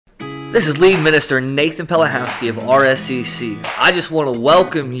This is Lead Minister Nathan Pelahowski of RSCC. I just want to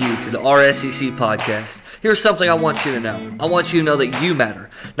welcome you to the RSCC podcast. Here's something I want you to know. I want you to know that you matter.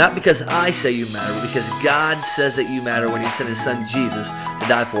 Not because I say you matter, but because God says that you matter when He sent His Son Jesus to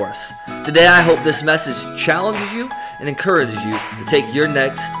die for us. Today I hope this message challenges you and encourages you to take your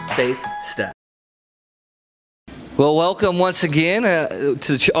next faith step. Well, welcome once again to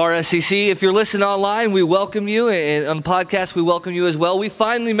RSCC. If you're listening online, we welcome you, and on the podcast, we welcome you as well. We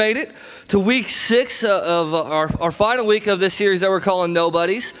finally made it to week 6 of our final week of this series that we're calling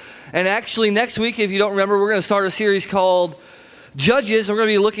Nobodies. And actually, next week, if you don't remember, we're going to start a series called Judges. We're going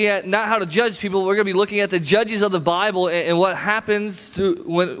to be looking at not how to judge people, we're going to be looking at the judges of the Bible and what happens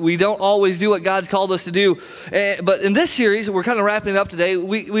when we don't always do what God's called us to do. But in this series, we're kind of wrapping it up today.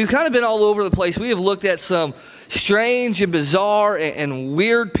 We've kind of been all over the place. We have looked at some strange and bizarre and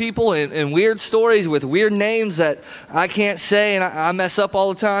weird people and weird stories with weird names that I can't say and I mess up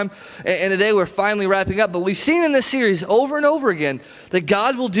all the time. And today we're finally wrapping up. But we've seen in this series over and over again that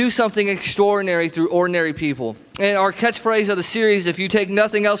God will do something extraordinary through ordinary people. And our catchphrase of the series, if you take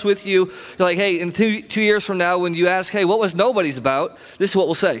nothing else with you, you're like, hey, in two years from now, when you ask, hey, what was Nobody's about? This is what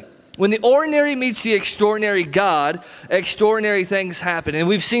we'll say. When the ordinary meets the extraordinary God, extraordinary things happen. And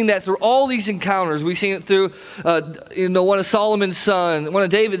we've seen that through all these encounters. We've seen it through one of Solomon's sons, one of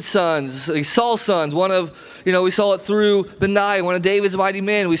David's sons, Saul's sons, we saw it through Benaiah, one of David's mighty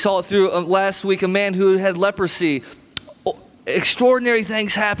men. We saw it through last week, a man who had leprosy. Extraordinary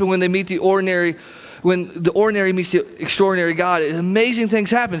things happen when they meet the ordinary. When the ordinary meets the extraordinary God, amazing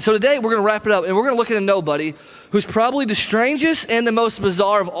things happen. So today we're going to wrap it up, and we're going to look at a nobody who's probably the strangest and the most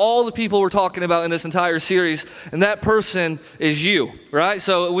bizarre of all the people we're talking about in this entire series, and that person is you, right?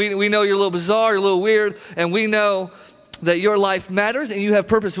 So we know you're a little bizarre, you're a little weird, and we know that your life matters and you have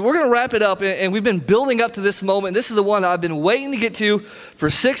purpose. But we're going to wrap it up, and we've been building up to this moment. This is the one I've been waiting to get to for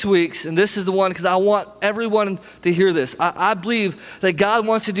 6 weeks, and this is the one because I want everyone to hear this. I believe that God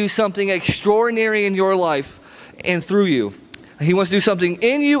wants to do something extraordinary in your life and through you. He wants to do something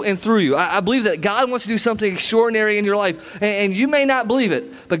in you and through you. I believe that God wants to do something extraordinary in your life. And you may not believe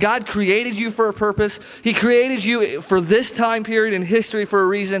it, but God created you for a purpose. He created you for this time period in history for a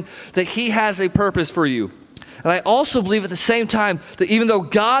reason, that He has a purpose for you. And I also believe at the same time that even though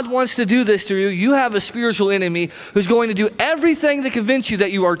God wants to do this to you, you have a spiritual enemy who's going to do everything to convince you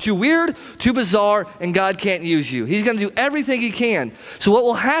that you are too weird, too bizarre, and God can't use you. He's going to do everything He can. So what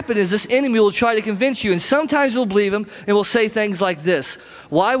will happen is this enemy will try to convince you, and sometimes you'll believe him and will say things like this: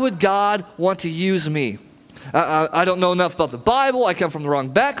 why would God want to use me? I don't know enough about the Bible. I come from the wrong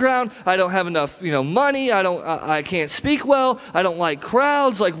background. I don't have enough, money. I can't speak well. I don't like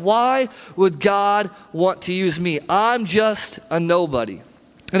crowds. Like, why would God want to use me? I'm just a nobody.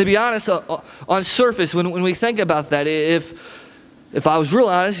 And to be honest, on surface, when we think about that, if I was real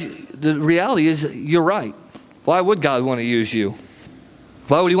honest, the reality is you're right. Why would God want to use you?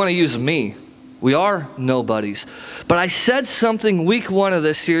 Why would He want to use me? We are nobodies. But I said something week 1 of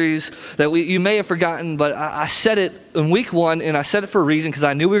this series that you may have forgotten, but I said it in week 1, and I said it for a reason because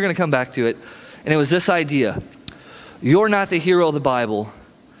I knew we were going to come back to it. And it was this idea: you're not the hero of the Bible,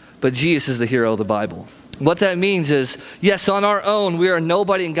 but Jesus is the hero of the Bible. What that means is, yes, on our own, we are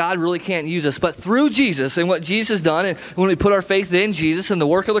nobody and God really can't use us. But through Jesus and what Jesus has done, and when we put our faith in Jesus and the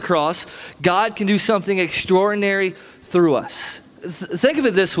work of the cross, God can do something extraordinary through us. Think of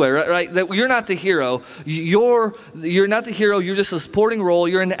it this way, right? That you're not the hero. You're not the hero. You're just a supporting role.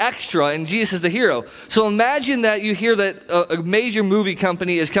 You're an extra, and Jesus is the hero. So imagine that you hear that a major movie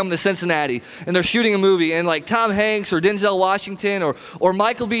company is coming to Cincinnati, and they're shooting a movie, and like Tom Hanks or Denzel Washington or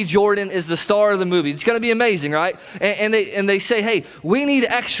Michael B. Jordan is the star of the movie. It's going to be amazing, right? And they say, hey, we need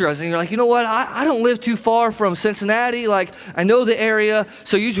extras. And you're like, you know what? I don't live too far from Cincinnati. Like, I know the area.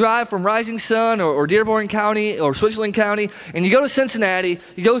 So you drive from Rising Sun or Dearborn County or Switzerland County, and you go to Cincinnati,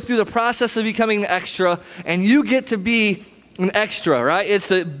 you go through the process of becoming an extra, and you get to be an extra, right? It's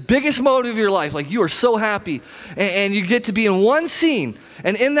the biggest motive of your life. Like, you are so happy, and you get to be in one scene,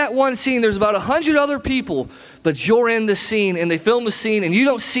 and in that one scene, there's about 100 other people, but you're in the scene, and they film the scene, and you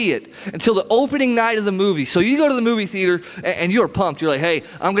don't see it until the opening night of the movie. So you go to the movie theater, and you're pumped. You're like, hey,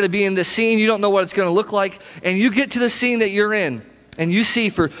 I'm going to be in this scene. You don't know what it's going to look like, and you get to the scene that you're in, and you see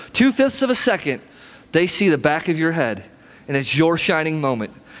for 2/5 of a second, they see the back of your head. And it's your shining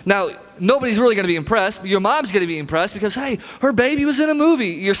moment. Now, nobody's really going to be impressed. Your mom's going to be impressed because, hey, her baby was in a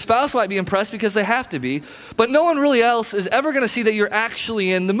movie. Your spouse might be impressed because they have to be. But no one really else is ever going to see that you're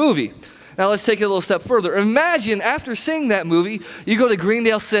actually in the movie. Now, let's take it a little step further. Imagine after seeing that movie, you go to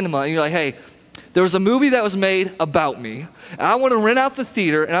Greendale Cinema and you're like, hey, there was a movie that was made about me, and I want to rent out the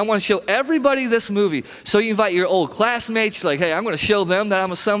theater, and I want to show everybody this movie. So you invite your old classmates, you're like, hey, I'm going to show them that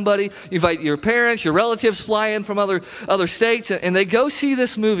I'm a somebody. You invite your parents, your relatives fly in from other states, and they go see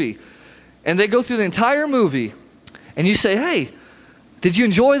this movie. And they go through the entire movie, and you say, hey, did you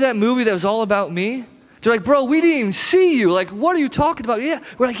enjoy that movie that was all about me? They're like, bro, we didn't even see you. Like, what are you talking about? Yeah.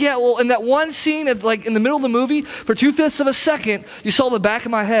 We're like, yeah, well, in that one scene, like in the middle of the movie, for 2/5 of a second, you saw the back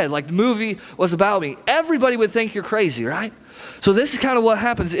of my head. Like the movie was about me. Everybody would think you're crazy, right? So this is kind of what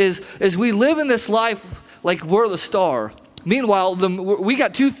happens is we live in this life like we're the star. Meanwhile, we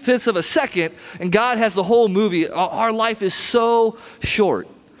got 2/5 of a second, and God has the whole movie. Our life is so short.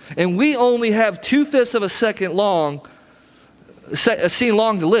 And we only have 2/5 of a second long, a scene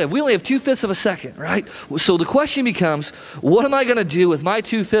long to live. We only have 2/5 of a second, right? So the question becomes, what am I going to do with my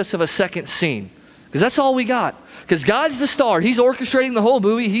 2/5 of a second scene? Because that's all we got. Because God's the star. He's orchestrating the whole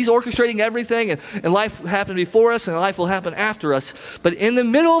movie. He's orchestrating everything. And life happened before us and life will happen after us. But in the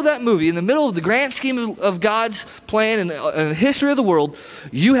middle of that movie, in the middle of the grand scheme of God's plan and the history of the world,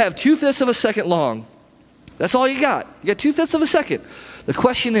 you have 2/5 of a second long. That's all you got. You got 2/5 of a second. The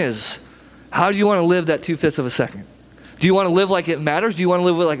question is, how do you want to live that 2/5 of a second? Do you want to live like it matters? Do you want to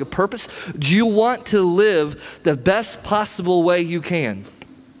live with like a purpose? Do you want to live the best possible way you can?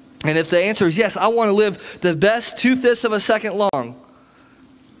 And if the answer is yes, I want to live the best 2/5 of a second long,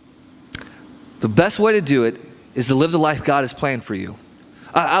 the best way to do it is to live the life God has planned for you.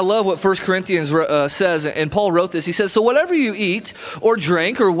 I love what 1 Corinthians says, and Paul wrote this. He says, so whatever you eat or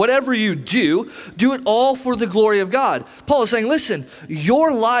drink or whatever you do it all for the glory of God. Paul is saying, listen,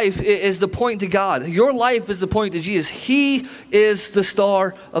 your life is the point to God. Your life is the point to Jesus. He is the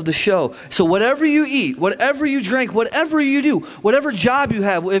star of the show. So whatever you eat, whatever you drink, whatever you do, whatever job you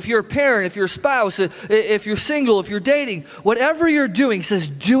have, if you're a parent, if you're a spouse, if you're single, if you're dating, whatever you're doing, he says,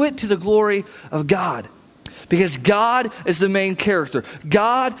 do it to the glory of God. Because God is the main character.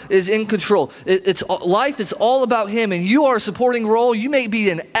 God is in control. Life is all about Him, and you are a supporting role. You may be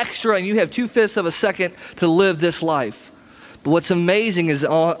an extra, and you have 2/5 of a second to live this life. But what's amazing is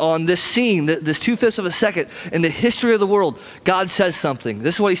on this scene, this 2/5 of a second, in the history of the world, God says something.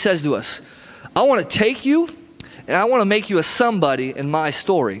 This is what He says to us. I want to take you, and I want to make you a somebody in my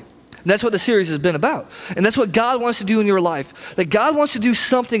story. And that's what the series has been about. And that's what God wants to do in your life. That God wants to do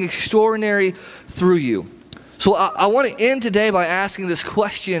something extraordinary through you. So I want to end today by asking this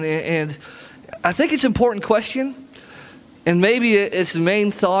question, and I think it's an important question, and maybe it's the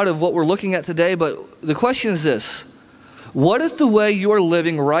main thought of what we're looking at today, but the question is this. What if the way you are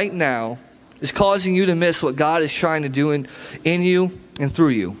living right now is causing you to miss what God is trying to do in you and through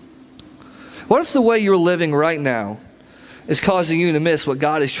you? What if the way you're living right now is causing you to miss what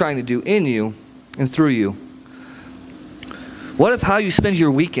God is trying to do in you and through you? What if how you spend your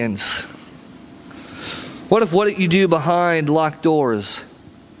weekends? What if what you do behind locked doors?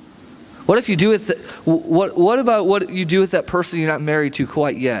 What if you do with what about what you do with that person you're not married to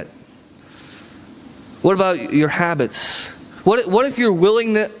quite yet? What about your habits? What if your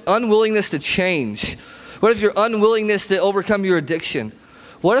unwillingness to change? What if your unwillingness to overcome your addiction?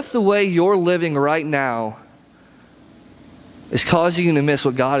 What if the way you're living right now is causing you to miss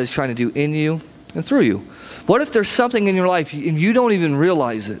what God is trying to do in you and through you? What if there's something in your life and you don't even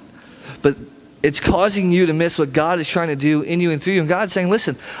realize it, but it's causing you to miss what God is trying to do in you and through you? And God's saying,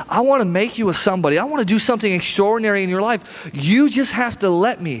 listen, I want to make you a somebody. I want to do something extraordinary in your life. You just have to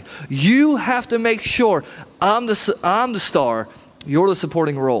let me. You have to make sure I'm the star. You're the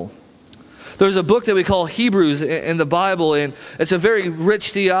supporting role. There's a book that we call Hebrews in the Bible, and it's a very rich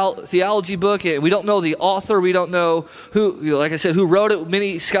theology book. We don't know the author. We don't know who, like I said, who wrote it.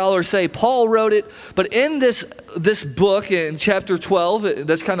 Many scholars say Paul wrote it. But in this book, in chapter 12,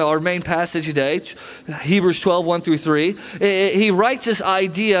 that's kind of our main passage today, Hebrews 12, 1 through 3, he writes this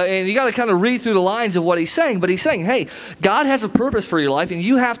idea, and you got to kind of read through the lines of what he's saying. But he's saying, hey, God has a purpose for your life, and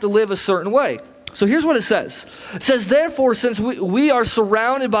you have to live a certain way. So here's what it says. It says, therefore, since we are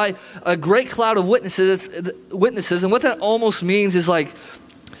surrounded by a great cloud of witnesses, and what that almost means is like,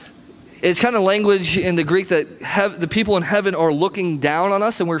 it's kind of language in the Greek that the people in heaven are looking down on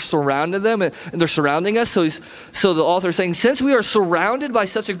us and we're surrounding them and they're surrounding us. So the author is saying, since we are surrounded by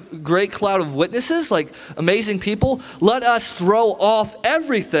such a great cloud of witnesses, like amazing people, let us throw off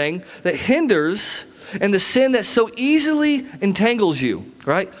everything that hinders and the sin that so easily entangles you,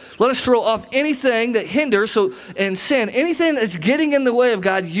 right? Let us throw off anything that hinders and sin, anything that's getting in the way of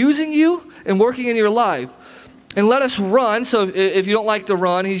God using you and working in your life. And let us run. So if you don't like to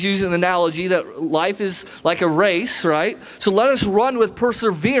run, he's using an analogy that life is like a race, right? So let us run with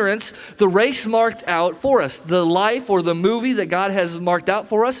perseverance the race marked out for us. The life or the movie that God has marked out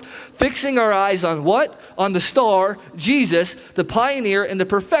for us. Fixing our eyes on what? On the star, Jesus, the pioneer and the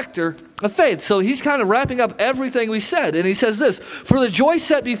perfecter of faith. So he's kind of wrapping up everything we said. And he says this, for the joy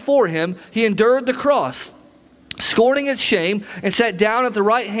set before him, he endured the cross, scorning its shame, and sat down at the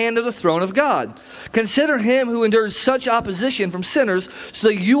right hand of the throne of God. Consider him who endured such opposition from sinners, so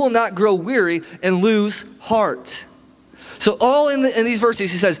that you will not grow weary and lose heart. So all in these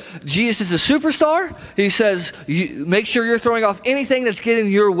verses, he says, Jesus is a superstar. He says, make sure you're throwing off anything that's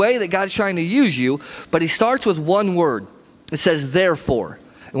getting your way, that God's trying to use you. But he starts with one word. It says, therefore.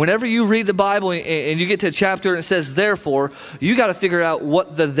 And whenever you read the Bible and you get to a chapter and it says therefore, you got to figure out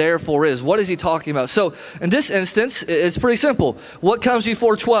what the therefore is. What is he talking about? So in this instance, it's pretty simple. What comes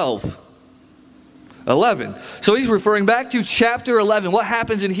before 12? 11. So he's referring back to chapter 11. What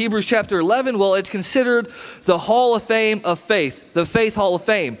happens in Hebrews chapter 11? Well, it's considered the Hall of Fame of faith, the Faith Hall of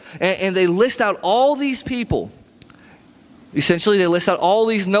Fame. And they list out all these people. Essentially, they list out all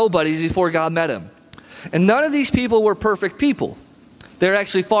these nobodies before God met him. And none of these people were perfect people. They're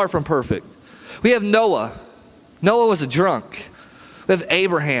actually far from perfect. We have Noah. Noah was a drunk. We have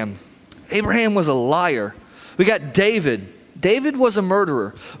Abraham. Abraham was a liar. We got David. David was a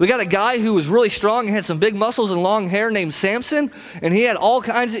murderer. We got a guy who was really strong and had some big muscles and long hair named Samson. And he had all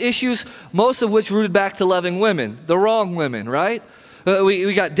kinds of issues, most of which rooted back to loving women. The wrong women, right?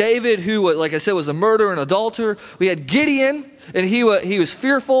 We got David, who, like I said, was a murderer and adulterer. We had Gideon, and he was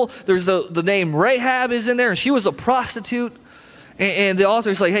fearful. There's the name Rahab is in there, and she was a prostitute. And the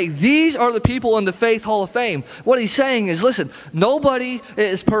author is like, hey, these are the people in the Faith Hall of Fame. What he's saying is, listen, nobody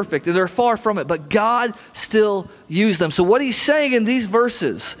is perfect, and they're far from it, but God still used them. So what he's saying in these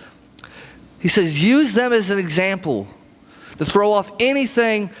verses, he says, use them as an example to throw off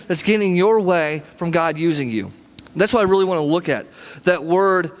anything that's getting your way from God using you. That's what I really want to look at, that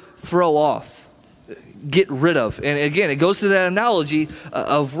word throw off. Get rid of. And again, it goes to that analogy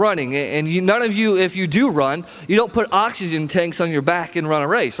of running. And none of you, if you do run, you don't put oxygen tanks on your back and run a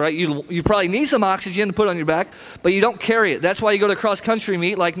race, right? You probably need some oxygen to put on your back, but you don't carry it. That's why you go to cross-country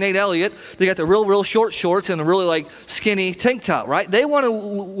meet like Nate Elliott. They got the real short shorts and a really like skinny tank top, right? They want to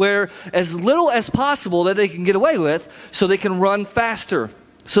wear as little as possible that they can get away with so they can run faster.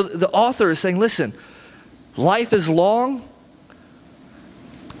 So the author is saying, listen, life is long,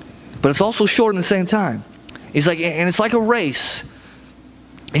 but it's also short at the same time. He's like, and it's like a race.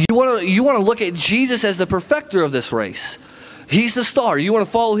 And you want to look at Jesus as the perfecter of this race. He's the star. You want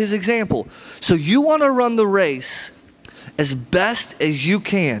to follow his example. So you want to run the race as best as you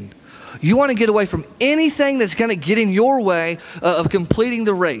can. You want to get away from anything that's going to get in your way of completing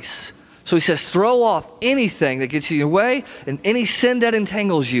the race. So he says, throw off anything that gets in your way and any sin that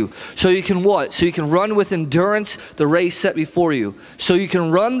entangles you. So you can what? So you can run with endurance the race set before you. So you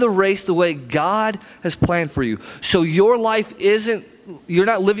can run the race the way God has planned for you. So your life you're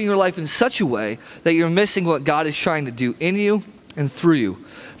not living your life in such a way that you're missing what God is trying to do in you and through you.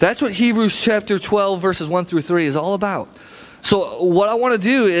 That's what Hebrews chapter 12 verses 1 through 3 is all about. So what I want to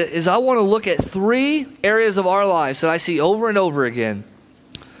do is I want to look at 3 areas of our lives that I see over and over again.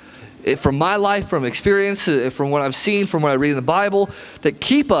 From my life, from experience, from what I've seen, from what I read in the Bible, that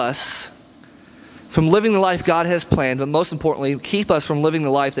keep us from living the life God has planned, but most importantly, keep us from living the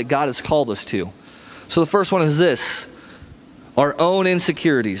life that God has called us to. So the first one is this, our own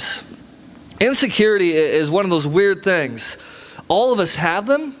insecurities. Insecurity is one of those weird things. All of us have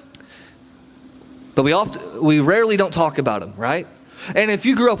them, but we rarely don't talk about them, right? And if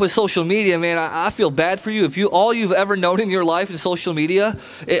you grew up with social media, man, I feel bad for you. If all you've ever known in your life is social media,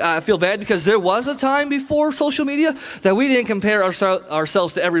 I feel bad because there was a time before social media that we didn't compare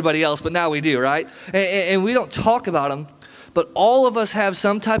ourselves to everybody else, but now we do, right? And we don't talk about them, but all of us have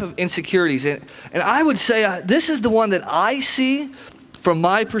some type of insecurities. And I would say this is the one that I see from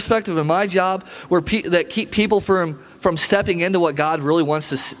my perspective and my job that keep people from stepping into what God really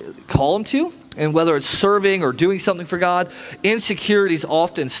wants to call them to. And whether it's serving or doing something for God, insecurities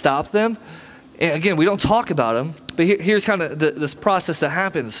often stop them. And again, we don't talk about them, but here's kind of this process that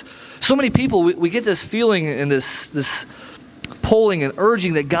happens. So many people, we get this feeling and this pulling and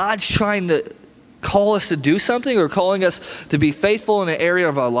urging that God's trying to call us to do something or calling us to be faithful in an area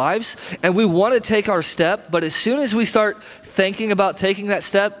of our lives. And we want to take our step, but as soon as we start thinking about taking that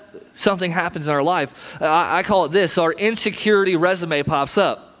step, something happens in our life. I call it this, our insecurity resume pops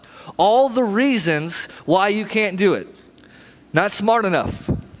up. All the reasons why you can't do it. Not smart enough.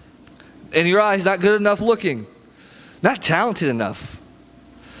 In your eyes, not good enough looking. Not talented enough.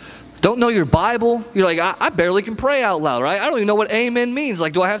 Don't know your Bible. You're like, I barely can pray out loud, right? I don't even know what amen means.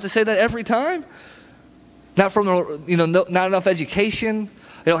 Like, do I have to say that every time? Not from, not enough education.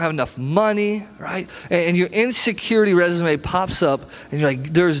 They don't have enough money, right? And your insecurity resume pops up, and you're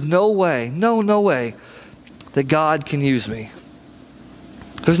like, there's no way that God can use me.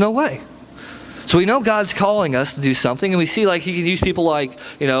 There's no way. So we know God's calling us to do something, and we see like he can use people like,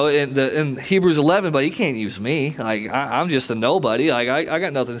 in Hebrews 11, but he can't use me. Like, I'm just a nobody. Like, I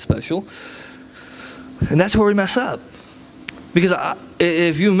got nothing special. And that's where we mess up. Because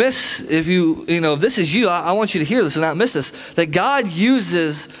if this is you, I want you to hear this and not miss this, that God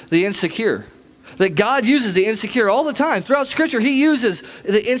uses the insecure. That God uses the insecure all the time. Throughout Scripture, he uses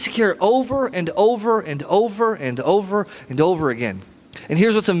the insecure over and over and over and over and over again. And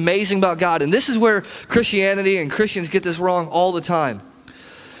here's what's amazing about God. And this is where Christianity and Christians get this wrong all the time.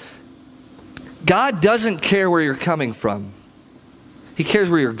 God doesn't care where you're coming from. He cares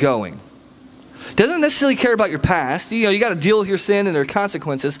where you're going. Doesn't necessarily care about your past. You got to deal with your sin and their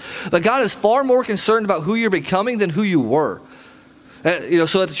consequences. But God is far more concerned about who you're becoming than who you were.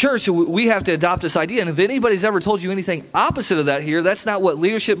 So at the church, we have to adopt this idea. And if anybody's ever told you anything opposite of that here, that's not what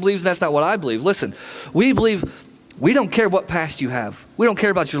leadership believes, and that's not what I believe. Listen, we believe we don't care what past you have. We don't care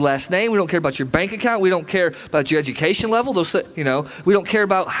about your last name. We don't care about your bank account. We don't care about your education level. We don't care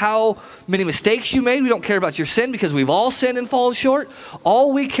about how many mistakes you made. We don't care about your sin, because we've all sinned and fallen short.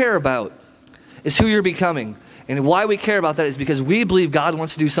 All we care about is who you're becoming. And why we care about that is because we believe God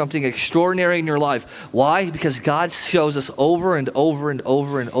wants to do something extraordinary in your life. Why? Because God shows us over and over and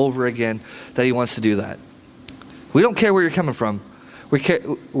over and over again that he wants to do that. We don't care where you're coming from. We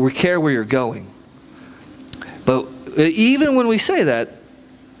care where you're going. But even when we say that,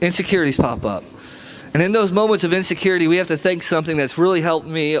 insecurities pop up. And in those moments of insecurity, we have to think something that's really helped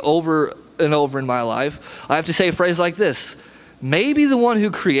me over and over in my life. I have to say a phrase like this: maybe the one who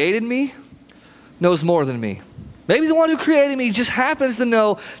created me knows more than me. Maybe the one who created me just happens to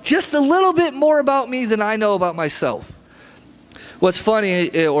know just a little bit more about me than I know about myself. What's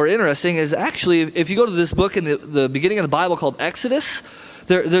funny or interesting is actually, if you go to this book in the beginning of the Bible called Exodus,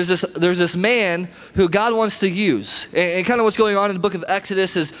 there's this man who God wants to use. And kind of what's going on in the book of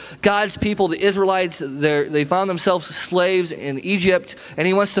Exodus is God's people, the Israelites, they found themselves slaves in Egypt, and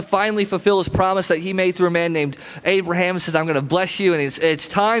he wants to finally fulfill his promise that he made through a man named Abraham. He says, I'm going to bless you, and it's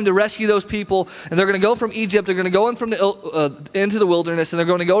time to rescue those people, and they're going to go from Egypt, they're going to go into the wilderness, and they're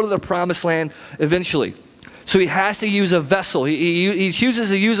going to go to the promised land eventually. So he has to use a vessel. He chooses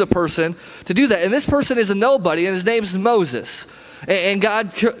to use a person to do that. And this person is a nobody, and his name is Moses. And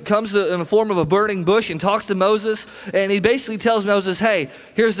God comes in the form of a burning bush and talks to Moses, and he basically tells Moses, hey,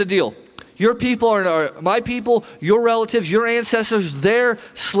 here's the deal. Your people are my people, your relatives, your ancestors, they're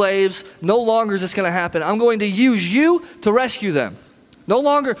slaves. No longer is this going to happen. I'm going to use you to rescue them. No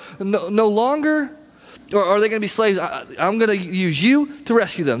longer, or are they going to be slaves? I'm going to use you to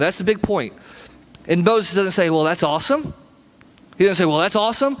rescue them. That's the big point. And Moses doesn't say, well, that's awesome. He doesn't say, well, that's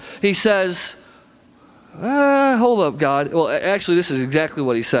awesome. He says, hold up, God. Well, actually, this is exactly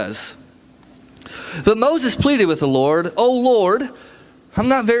what he says. But Moses pleaded with the Lord, oh, Lord, I'm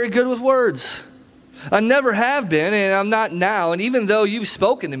not very good with words. I never have been, and I'm not now. And even though you've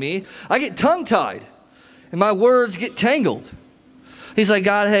spoken to me, I get tongue-tied, and my words get tangled. He's like,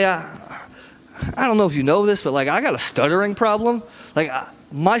 God, hey, I don't know if you know this, but I got a stuttering problem.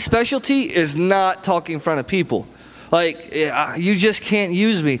 My specialty is not talking in front of people. You just can't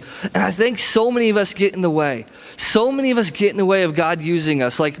use me. And I think so many of us get in the way. So many of us get in the way of God using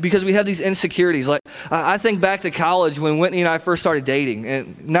us, because we have these insecurities. I think back to college when Whitney and I first started dating,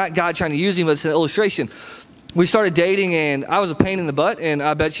 and not God trying to use me, but it's an illustration. We started dating, and I was a pain in the butt, and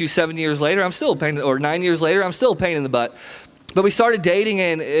I bet you 7 years later, I'm still a pain, or 9 years later, I'm still a pain in the butt. But we started dating,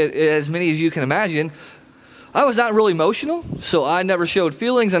 and as many as you can imagine, I was not really emotional, so I never showed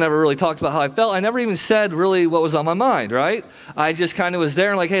feelings. I never really talked about how I felt. I never even said really what was on my mind, right? I just kind of was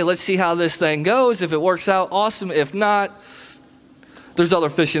there and hey, let's see how this thing goes. If it works out, awesome. If not, there's other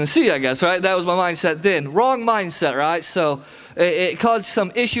fish in the sea, I guess, right? That was my mindset then. Wrong mindset, right? So it caused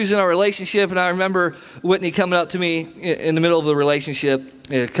some issues in our relationship, and I remember Whitney coming up to me in the middle of the relationship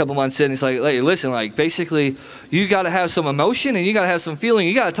a couple months in. He's like, hey, listen, basically, you got to have some emotion and you got to have some feeling.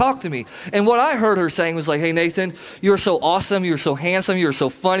 You got to talk to me. And what I heard her saying was hey, Nathan, you're so awesome. You're so handsome. You're so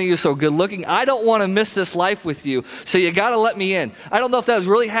funny. You're so good looking. I don't want to miss this life with you. So you got to let me in. I don't know if that was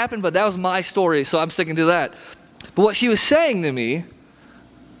really happened, but that was my story. So I'm sticking to that. But what she was saying to me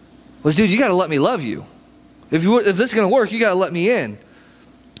was, dude, you got to let me love you. If this is going to work, you got to let me in.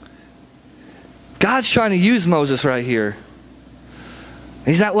 God's trying to use Moses right here.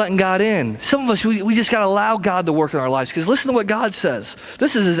 He's not letting God in. Some of us, we just got to allow God to work in our lives. Because listen to what God says.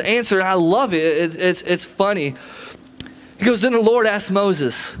 This is his answer, and I love it. It's funny. He goes, then the Lord asked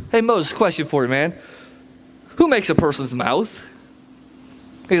Moses, hey, Moses, question for you, man. Who makes a person's mouth?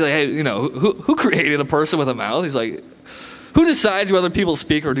 He's like, hey, who created a person with a mouth? He's like, who decides whether people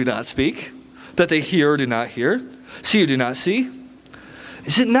speak or do not speak? That they hear or do not hear? See or do not see?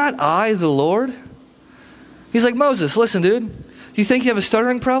 Is it not I, the Lord? He's like, Moses, listen, dude. You think you have a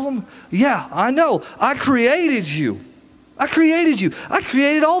stuttering problem? Yeah, I know. I created you. I created you. I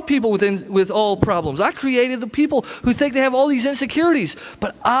created all people with all problems. I created the people who think they have all these insecurities,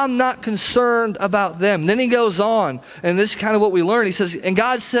 but I'm not concerned about them. Then he goes on, and this is kind of what we learn. He says, and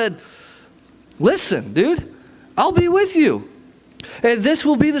God said, listen, dude, I'll be with you. And this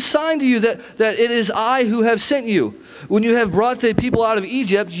will be the sign to you that it is I who have sent you. When you have brought the people out of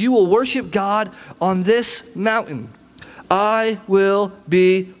Egypt, you will worship God on this mountain. I will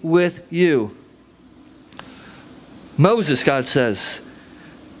be with you. Moses, God says,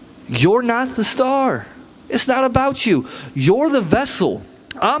 you're not the star. It's not about you. You're the vessel.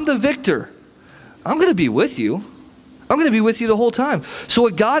 I'm the victor. I'm going to be with you. I'm going to be with you the whole time. So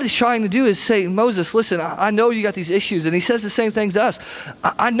what God is trying to do is say, Moses, listen, I know you got these issues. And he says the same things to us.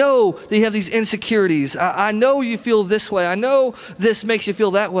 I know that you have these insecurities. I know you feel this way. I know this makes you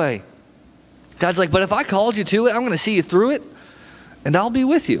feel that way. God's like, but if I called you to it, I'm going to see you through it, and I'll be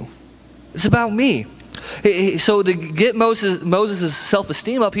with you. It's about me. So to get Moses'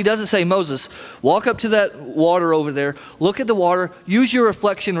 self-esteem up, he doesn't say, Moses, walk up to that water over there, look at the water, use your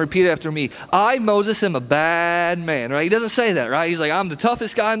reflection, repeat it after me. I, Moses, am a bad man, right? He doesn't say that, right? He's like, I'm the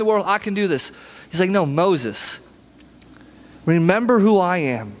toughest guy in the world. I can do this. He's like, no, Moses, remember who I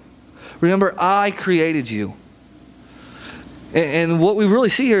am. Remember, I created you. And what we really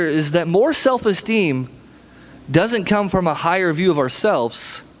see here is that more self-esteem doesn't come from a higher view of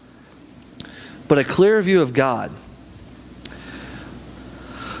ourselves, but a clear view of God.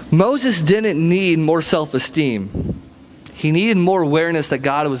 Moses didn't need more self-esteem. He needed more awareness that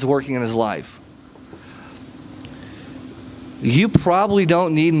God was working in his life. You probably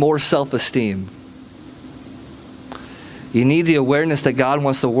don't need more self-esteem. You need the awareness that God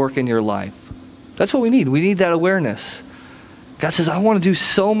wants to work in your life. That's what we need. We need that awareness. God says, I want to do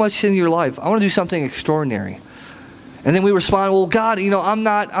so much in your life. I want to do something extraordinary. And then we respond, well, God, I'm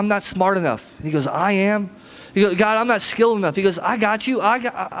not smart enough. And he goes, I am. He goes, God, I'm not skilled enough. He goes, I got you.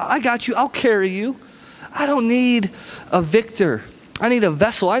 I got you. I'll carry you. I don't need a victor. I need a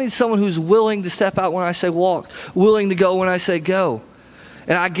vessel. I need someone who's willing to step out when I say walk, willing to go when I say go.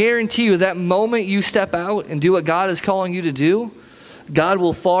 And I guarantee you that moment you step out and do what God is calling you to do, God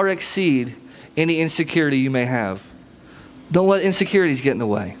will far exceed any insecurity you may have. Don't let insecurities get in the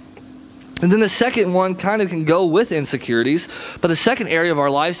way. And then the second one kind of can go with insecurities, but the second area of our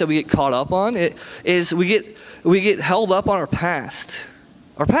lives that we get caught up on is we get held up on our past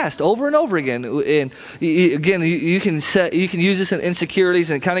over and over again. And again, you can use this in insecurities,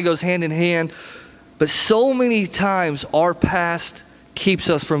 and it kind of goes hand in hand. But so many times our past keeps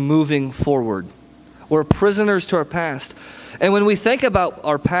us from moving forward. We're prisoners to our past. And when we think about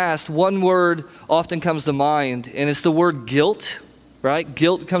our past, one word often comes to mind, and it's the word guilt, right?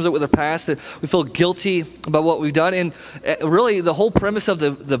 Guilt comes up with our past. That we feel guilty about what we've done. And really, the whole premise of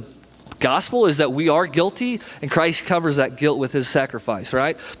the gospel is that we are guilty, and Christ covers that guilt with his sacrifice,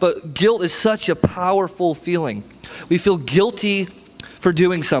 right? But guilt is such a powerful feeling. We feel guilty for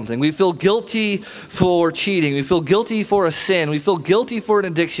doing something. We feel guilty for cheating. We feel guilty for a sin. We feel guilty for an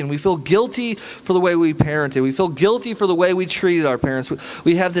addiction. We feel guilty for the way we parented. We feel guilty for the way we treated our parents.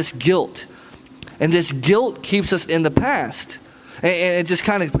 We have this guilt. And this guilt keeps us in the past. And it just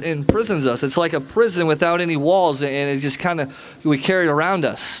kind of imprisons us. It's like a prison without any walls, and it just kind of, we carry it around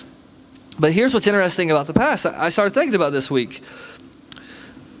us. But here's what's interesting about the past. I started thinking about this week.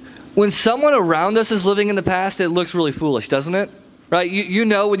 When someone around us is living in the past, it looks really foolish, doesn't it? Right? You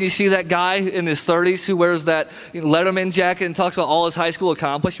know when you see that guy in his 30s who wears that Letterman jacket and talks about all his high school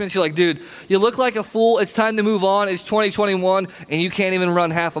accomplishments, you're like, dude, you look like a fool. It's time to move on. It's 2021, and you can't even run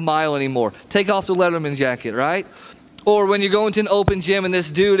half a mile anymore. Take off the Letterman jacket, right? Or when you go into an open gym and this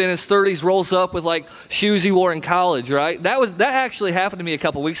dude in his 30s rolls up with like shoes he wore in college, right? That actually happened to me a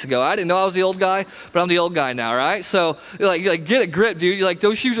couple weeks ago. I didn't know I was the old guy, but I'm the old guy now, right? So you're like get a grip, dude. You're like,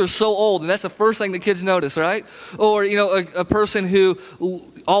 those shoes are so old, and that's the first thing the kids notice, right? Or a person who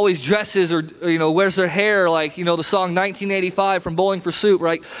always dresses or wears their hair like the song 1985 from Bowling for Soup,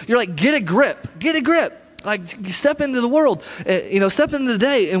 right? You're like, get a grip. Like, step into the world, step into the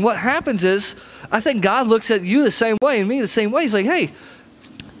day. And what happens is, I think God looks at you the same way and me the same way. He's like, hey,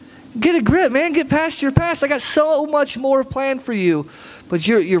 get a grip, man. Get past your past. I got so much more planned for you. but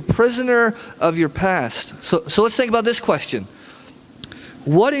you're prisoner of your past. So let's think about this question.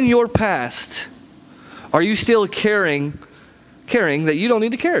 What in your past are you still carrying that you don't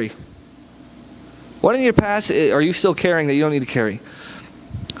need to carry? What in your past are you still carrying that you don't need to carry?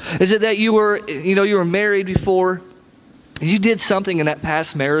 Is it that you were married before, and you did something in that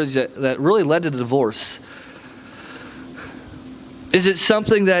past marriage that really led to the divorce? Is it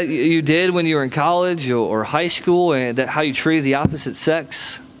something that you did when you were in college or high school, and that how you treated the opposite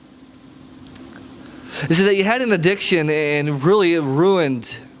sex? Is it that you had an addiction and really it ruined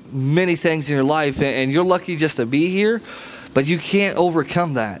many things in your life, and you're lucky just to be here, but you can't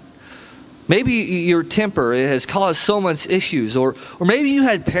overcome that? Maybe your temper has caused so much issues, or maybe you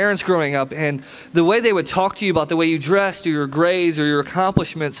had parents growing up, and the way they would talk to you about the way you dressed or your grades or your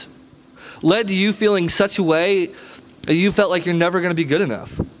accomplishments led to you feeling such a way that you felt like you're never going to be good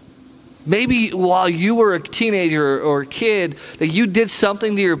enough. Maybe while you were a teenager or a kid, that you did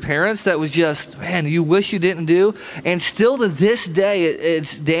something to your parents that was just, man, you wish you didn't do, and still to this day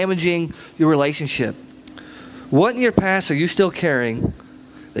it's damaging your relationship. What in your past are you still carrying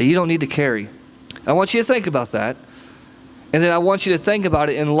that you don't need to carry? I want you to think about that. And then I want you to think about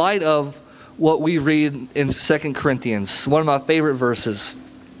it in light of what we read in 2 Corinthians, one of my favorite verses.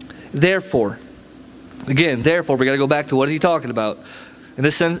 Therefore, we got to go back to what is he talking about. In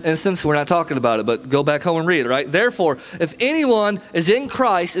this instance, we're not talking about it, but go back home and read it, right? Therefore, if anyone is in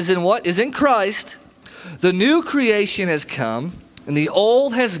Christ, is in Christ, the new creation has come, and the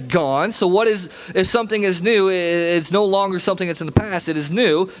old has gone. So if something is new, it's no longer something that's in the past. It is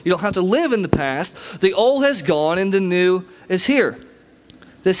new. You don't have to live in the past. The old has gone and the new is here.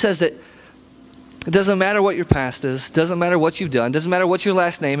 This says that it doesn't matter what your past is. Doesn't matter what you've done. Doesn't matter what your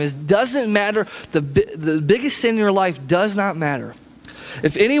last name is. Doesn't matter. The biggest sin in your life does not matter.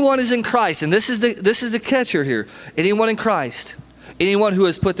 If anyone is in Christ, and this is the catcher here. Anyone in Christ. Anyone who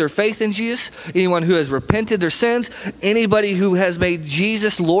has put their faith in Jesus, anyone who has repented their sins, anybody who has made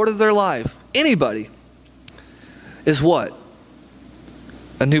Jesus Lord of their life, anybody is what?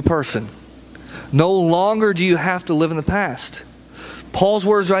 A new person. No longer do you have to live in the past. Paul's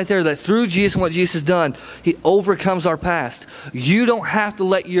words right there, that through Jesus and what Jesus has done, he overcomes our past. You don't have to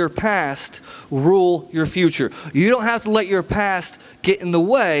let your past rule your future. You don't have to let your past get in the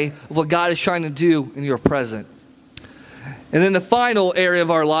way of what God is trying to do in your present. And then the final area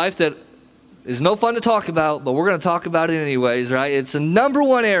of our life that is no fun to talk about, but we're going to talk about it anyways, right? It's the number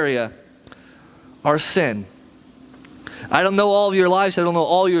one area, our sin. I don't know all of your lives. I don't know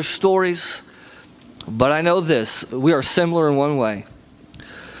all your stories. But I know this. We are similar in one way.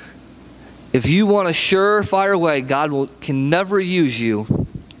 If you want a surefire way God can never use you,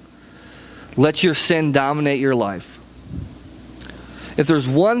 let your sin dominate your life. If there's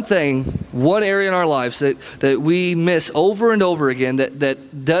one thing, one area in our lives that we miss over and over again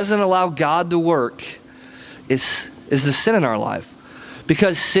that doesn't allow God to work, is the sin in our life.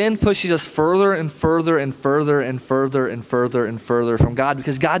 Because sin pushes us further and further and further and further and further and further from God,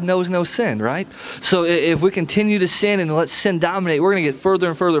 because God knows no sin, right? So if we continue to sin and let sin dominate, we're going to get further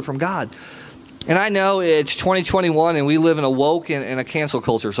and further from God. And I know it's 2021 and we live in a woke and a cancel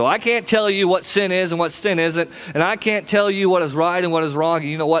culture. So I can't tell you what sin is and what sin isn't. And I can't tell you what is right and what is wrong. And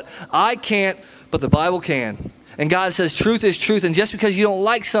you know what? I can't, but the Bible can. And God says truth is truth. And just because you don't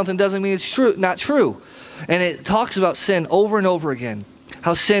like something doesn't mean it's true, not true. And it talks about sin over and over again.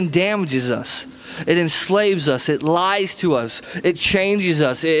 How sin damages us. It enslaves us. It lies to us. It changes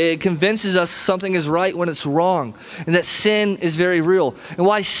us. It convinces us something is right when it's wrong. And that sin is very real. And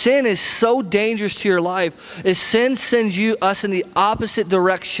why sin is so dangerous to your life is sin sends us in the opposite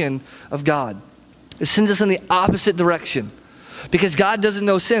direction of God. It sends us in the opposite direction. Because God doesn't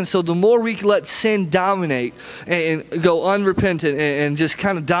know sin. So the more we let sin dominate and go unrepentant and just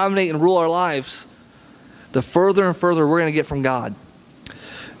kind of dominate and rule our lives, the further and further we're going to get from God.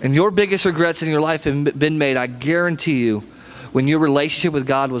 And your biggest regrets in your life have been made, I guarantee you, when your relationship with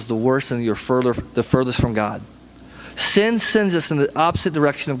God was the worst and you're the furthest from God. Sin sends us in the opposite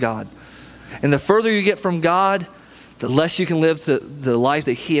direction of God. And the further you get from God, the less you can live the life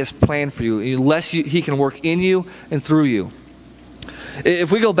that He has planned for you. The less He can work in you and through you.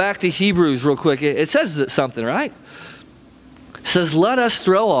 If we go back to Hebrews real quick, it says something, right? It says, let us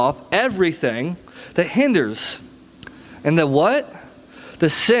throw off everything that hinders. And the what? The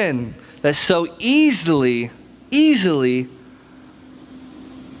sin that so easily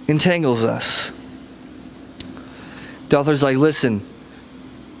entangles us. The author's like, listen,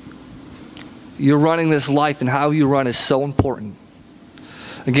 you're running this life and how you run is so important.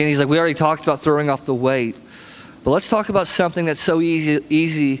 Again, he's like, we already talked about throwing off the weight. But let's talk about something that's so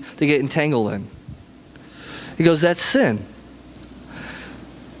easy to get entangled in. He goes, that's sin.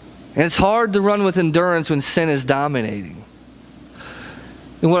 And it's hard to run with endurance when sin is dominating.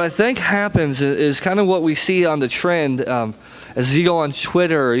 And what I think happens is kind of what we see on the trend as you go on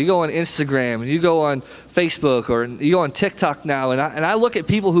Twitter, or you go on Instagram, and you go on Facebook, or you go on TikTok now, and I look at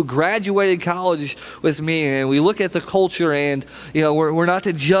people who graduated college with me, and we look at the culture, and we're not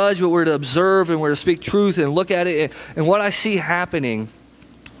to judge, but we're to observe, and we're to speak truth and look at it. And what I see happening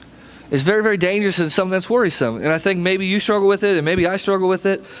is very, very dangerous and something that's worrisome. And I think maybe you struggle with it, and maybe I struggle with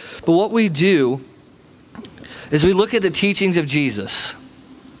it. But what we do is we look at the teachings of Jesus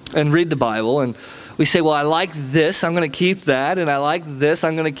and read the Bible, and we say, well, I like this, I'm going to keep that, and I like this,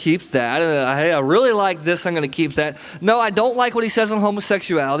 I'm going to keep that, and I really like this, I'm going to keep that. No, I don't like what he says on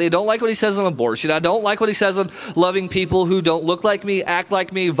homosexuality, I don't like what he says on abortion, I don't like what he says on loving people who don't look like me, act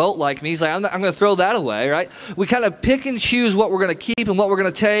like me, vote like me. He's like, I'm going to throw that away, right? We kind of pick and choose what we're going to keep and what we're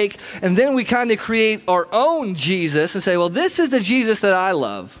going to take, and then we kind of create our own Jesus and say, well, this is the Jesus that I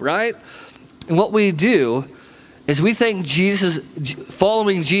love, right? And what we do is we think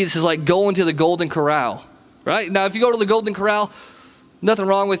following Jesus is like going to the Golden Corral, right? Now, if you go to the Golden Corral, nothing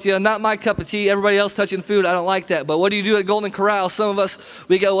wrong with you. Not my cup of tea. Everybody else touching food, I don't like that. But what do you do at Golden Corral? Some of us,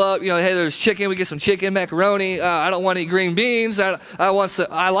 we go up, hey, there's chicken. We get some chicken, macaroni. I don't want any green beans. I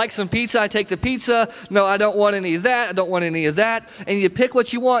like some pizza. I take the pizza. No, I don't want any of that. I don't want any of that. And you pick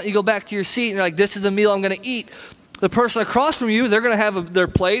what you want. You go back to your seat, and you're like, this is the meal I'm going to eat. The person across from you, they're going to have their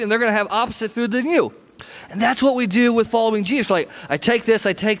plate, and they're going to have opposite food than you. And that's what we do with following Jesus. Like, I take this,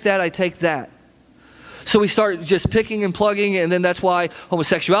 I take that, I take that. So we start just picking and plugging, and then that's why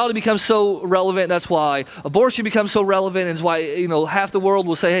homosexuality becomes so relevant. That's why abortion becomes so relevant, and it's why, half the world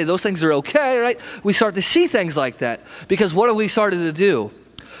will say, hey, those things are okay, right? We start to see things like that. Because what have we started to do?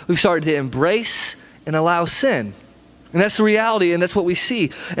 We've started to embrace and allow sin. And that's the reality, and that's what we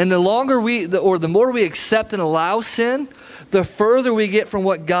see. And the more we accept and allow sin, the further we get from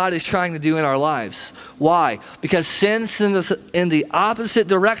what God is trying to do in our lives. Why? Because sin sends us in the opposite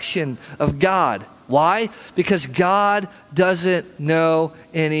direction of God. Why? Because God doesn't know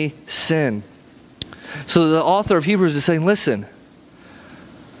any sin. So the author of Hebrews is saying, listen,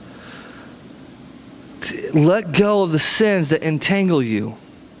 let go of the sins that entangle you.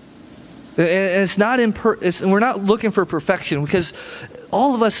 And it's not we're not looking for perfection, because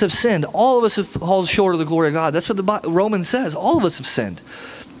all of us have sinned. All of us have fallen short of the glory of God. That's what the Romans says. All of us have sinned.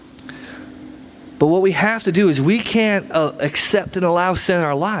 But what we have to do is we can't accept and allow sin in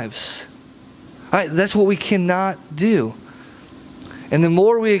our lives. All right, that's what we cannot do. And the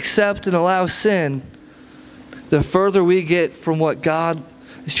more we accept and allow sin, the further we get from what God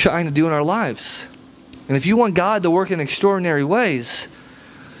is trying to do in our lives. And if you want God to work in extraordinary ways,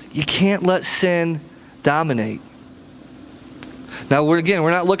 you can't let sin dominate. Now, we're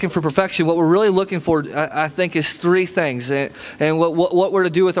not looking for perfection. What we're really looking for, I think, is three things. And what we're to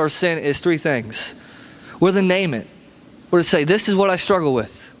do with our sin is three things. We're to name it. We're to say, this is what I struggle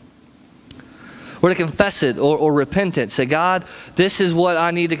with. We're to confess it or repent it. Say, God, this is what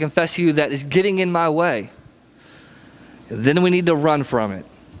I need to confess to you that is getting in my way. And then we need to run from it.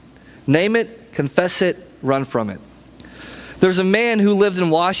 Name it, confess it, run from it. There's a man who lived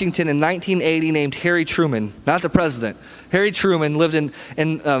in Washington in 1980 named Harry Truman, not the president. Harry Truman lived in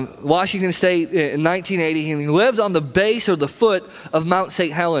Washington State in 1980, and he lived on the base or the foot of Mount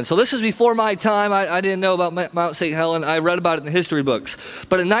St. Helens. So this was before my time. I didn't know about Mount St. Helens. I read about it in the history books.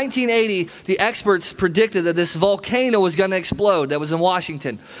 But in 1980, the experts predicted that this volcano was going to explode that was in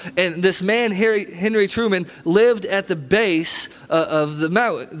Washington. And this man, Henry Truman, lived at the base of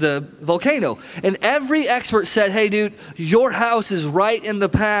the volcano. And every expert said, hey, dude, your house is right in the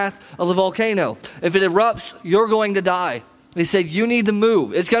path of the volcano. If it erupts, you're going to die. They said, you need to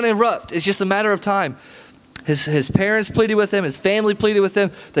move. It's going to erupt. It's just a matter of time. His parents pleaded with him. His family pleaded with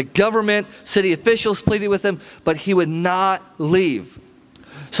him. The government, city officials pleaded with him. But he would not leave.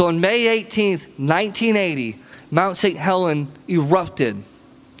 So on May 18th, 1980, Mount St. Helens erupted.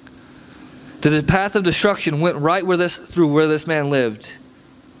 The path of destruction went right through where this man lived.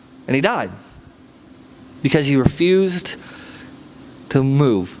 And he died. Because he refused to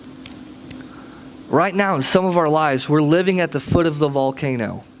move. Right now, in some of our lives, we're living at the foot of the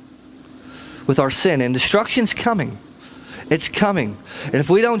volcano with our sin, and destruction's coming. It's coming. And if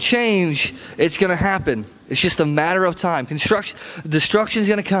we don't change, it's going to happen. It's just a matter of time. Destruction's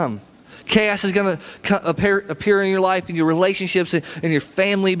going to come. Chaos is going to appear in your life, in your relationships, in your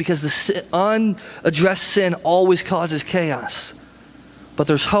family, because the unaddressed sin always causes chaos. But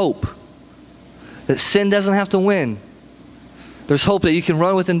there's hope that sin doesn't have to win. There's hope that you can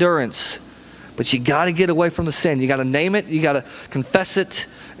run with endurance. But you got to get away from the sin. You got to name it. You got to confess it.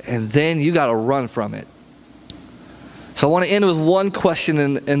 And then you got to run from it. So I want to end with one question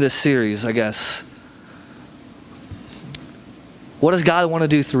in this series, I guess. What does God want to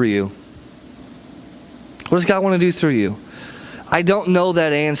do through you? What does God want to do through you? I don't know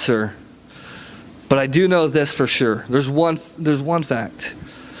that answer, but I do know this for sure. There's one fact.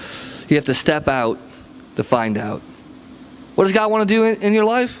 You have to step out to find out. What does God want to do in your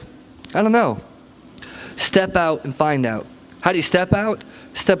life? I don't know. Step out and find out. How do you step out?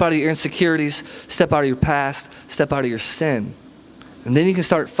 Step out of your insecurities, step out of your past, step out of your sin. And then you can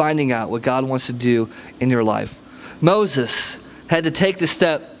start finding out what God wants to do in your life. Moses had to take the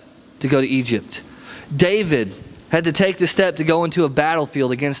step to go to Egypt. David had to take the step to go into a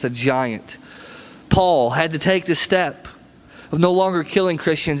battlefield against a giant. Paul had to take the step of no longer killing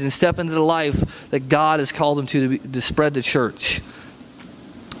Christians and step into the life that God has called him to spread the church.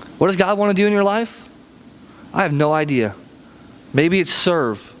 What does God want to do in your life? I have no idea. Maybe it's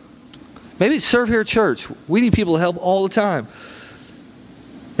serve. Maybe it's serve here at church. We need people to help all the time.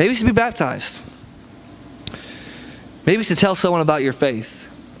 Maybe it's to be baptized. Maybe it's to tell someone about your faith.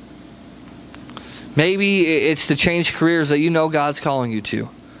 Maybe it's to change careers that you know God's calling you to.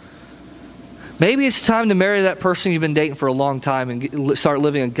 Maybe it's time to marry that person you've been dating for a long time and start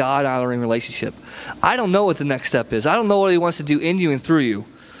living a God-honoring relationship. I don't know what the next step is. I don't know what He wants to do in you and through you.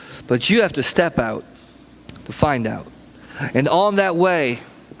 But you have to step out to find out. And on that way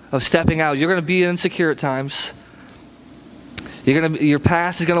of stepping out, you're going to be insecure at times. Your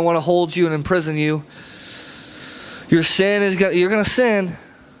past is going to want to hold you and imprison you. You're going to sin.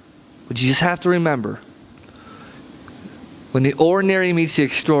 But you just have to remember, when the ordinary meets the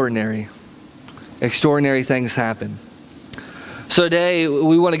extraordinary things happen. So today,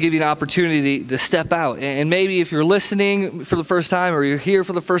 we want to give you an opportunity to step out. And maybe if you're listening for the first time or you're here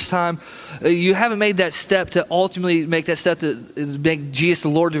for the first time, you haven't made that step to ultimately make that step to make Jesus the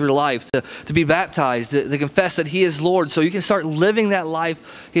Lord of your life, to be baptized, to confess that He is Lord, so you can start living that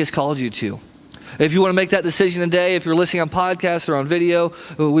life He has called you to. If you want to make that decision today, if you're listening on podcast or on video,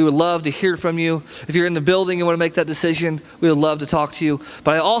 we would love to hear from you. If you're in the building and want to make that decision, we would love to talk to you.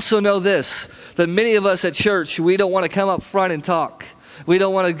 But I also know this, that many of us at church, we don't want to come up front and talk. We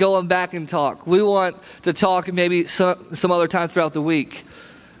don't want to go back and talk. We want to talk maybe some other time throughout the week.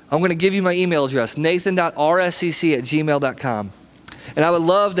 I'm going to give you my email address, nathan.rscc@gmail.com. And I would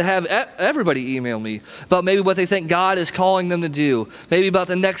love to have everybody email me about maybe what they think God is calling them to do, maybe about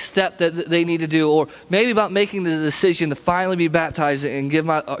the next step that they need to do, or maybe about making the decision to finally be baptized and give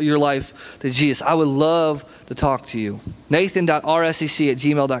your life to Jesus. I would love to talk to you.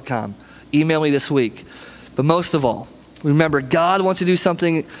 nathan.rscc@gmail.com. Email me this week. But most of all, remember, God wants to do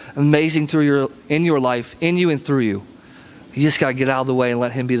something amazing in your life, in you and through you. You just got to get out of the way and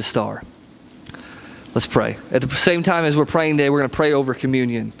let Him be the star. Let's pray. At the same time as we're praying today, we're going to pray over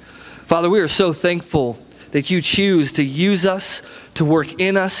communion. Father, we are so thankful that You choose to use us, to work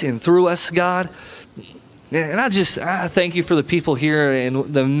in us and through us, God. And I thank You for the people here and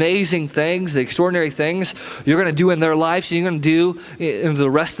the amazing things, the extraordinary things You're going to do in their lives, and You're going to do in the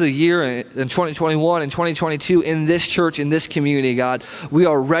rest of the year in 2021 and 2022 in this church, in this community, God. We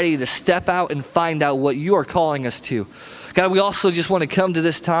are ready to step out and find out what You are calling us to. God, we also just want to come to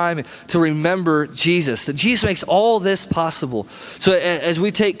this time to remember Jesus, that Jesus makes all this possible. So as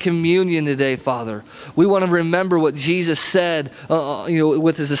we take communion today, Father, we want to remember what Jesus said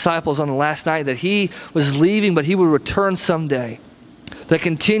with His disciples on the last night, that He was leaving, but He would return someday. That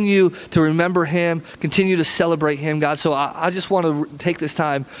continue to remember Him, continue to celebrate Him, God. So I just want to take this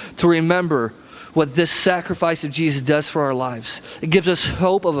time to remember what this sacrifice of Jesus does for our lives. It gives us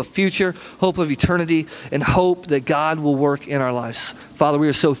hope of a future, hope of eternity, and hope that God will work in our lives. Father, we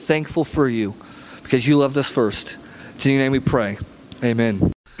are so thankful for You because You loved us first. It's in Your name we pray.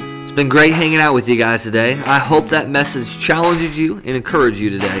 Amen. It's been great hanging out with you guys today. I hope that message challenges you and encourages you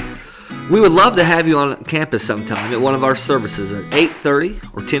today. We would love to have you on campus sometime at one of our services at 8:30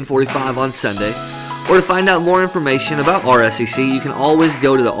 or 10:45 on Sunday. Or to find out more information about RSCC, you can always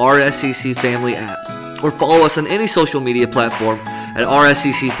go to the RSCC Family app or follow us on any social media platform at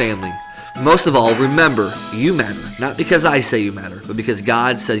RSCC Family. Most of all, remember, you matter. Not because I say you matter, but because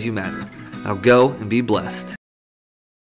God says you matter. Now go and be blessed.